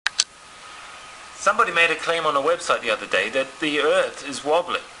Somebody made a claim on a website the other day that the Earth is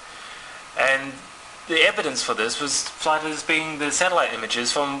wobbling, and the evidence for this was cited as being the satellite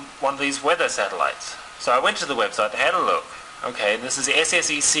images from one of these weather satellites. So I went to the website, had a look. Okay, this is the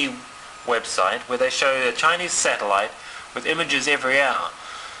SSEC website where they show a Chinese satellite with images every hour.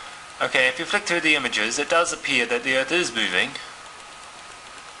 Okay, if you flick through the images, it does appear that the Earth is moving.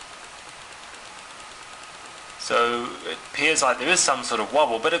 So it appears like there is some sort of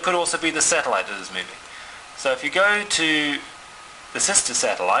wobble, but it could also be the satellite that is moving. So if you go to the sister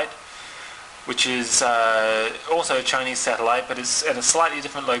satellite, which is also a Chinese satellite, but it's at a slightly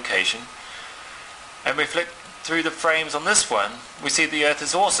different location, and we flick through the frames on this one, we see the Earth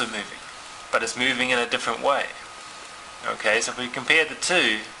is also moving, but it's moving in a different way. Okay, so if we compare the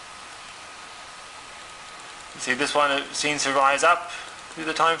two, you see this one, it seems to rise up through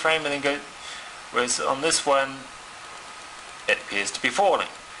the time frame and then go, whereas on this one it appears to be falling.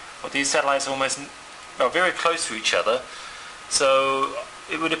 Well, these satellites are very close to each other, so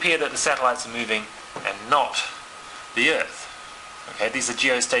it would appear that the satellites are moving and not the Earth. Okay, these are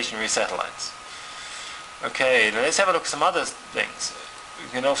geostationary satellites. Okay, now let's have a look at some other things. We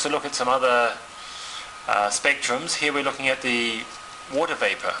can also look at some other spectrums. Here we're looking at the water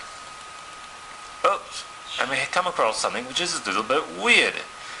vapor. Oops, and we come across something which is a little bit weird.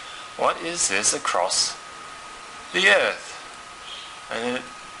 What is this across the Earth? And then it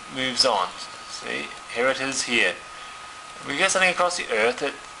moves on. See, here it is here. We get something across the Earth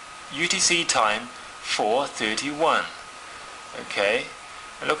at UTC time 4:31. Okay,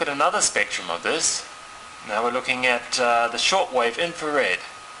 and look at another spectrum of this. Now we're looking at the shortwave infrared.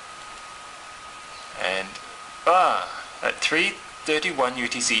 And at 3:31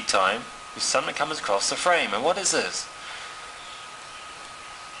 UTC time, there's something comes across the frame. And what is this?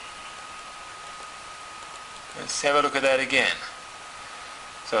 Let's have a look at that again.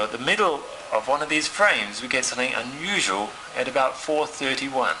 So at the middle of one of these frames we get something unusual at about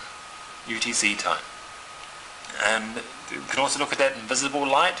 4:31 UTC time. And you can also look at that invisible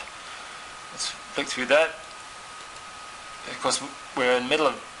light. Let's flick through that. Of course we're in the middle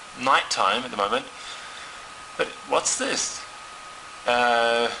of night time at the moment, but what's this?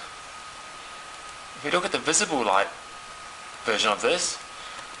 If we look at the visible light version of this,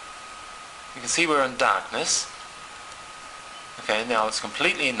 you can see we're in darkness. Okay, now it's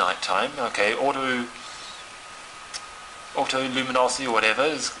completely night time. Okay, auto luminosity or whatever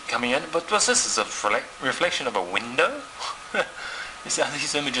is coming in. But what's this? Is a reflection of a window? Are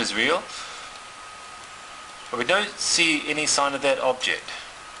these images real? But we don't see any sign of that object.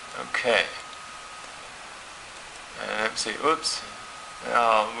 Okay. Let's see. Oops.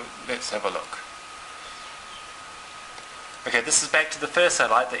 Let's have a look. Okay, this is back to the first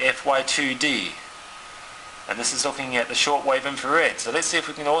satellite, the FY2D. And this is looking at the shortwave infrared. So let's see if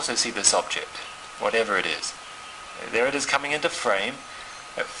we can also see this object, whatever it is. There it is coming into frame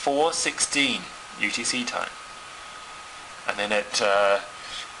at 4:16 UTC time. And then at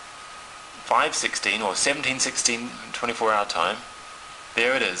 5:16 or 17:16 24-hour time,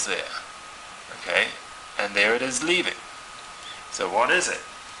 there it is there. Okay, and there it is leaving. So what is it?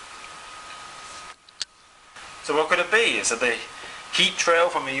 So what could it be? Is it the heat trail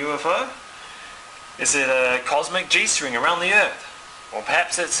from a UFO? Is it a cosmic G-string around the Earth? Or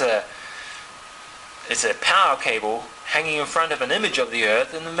perhaps it's a power cable hanging in front of an image of the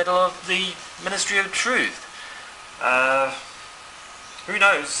Earth in the middle of the Ministry of Truth. Who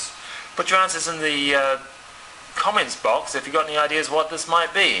knows? Put your answers in the comments box if you've got any ideas what this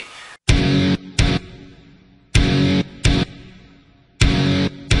might be.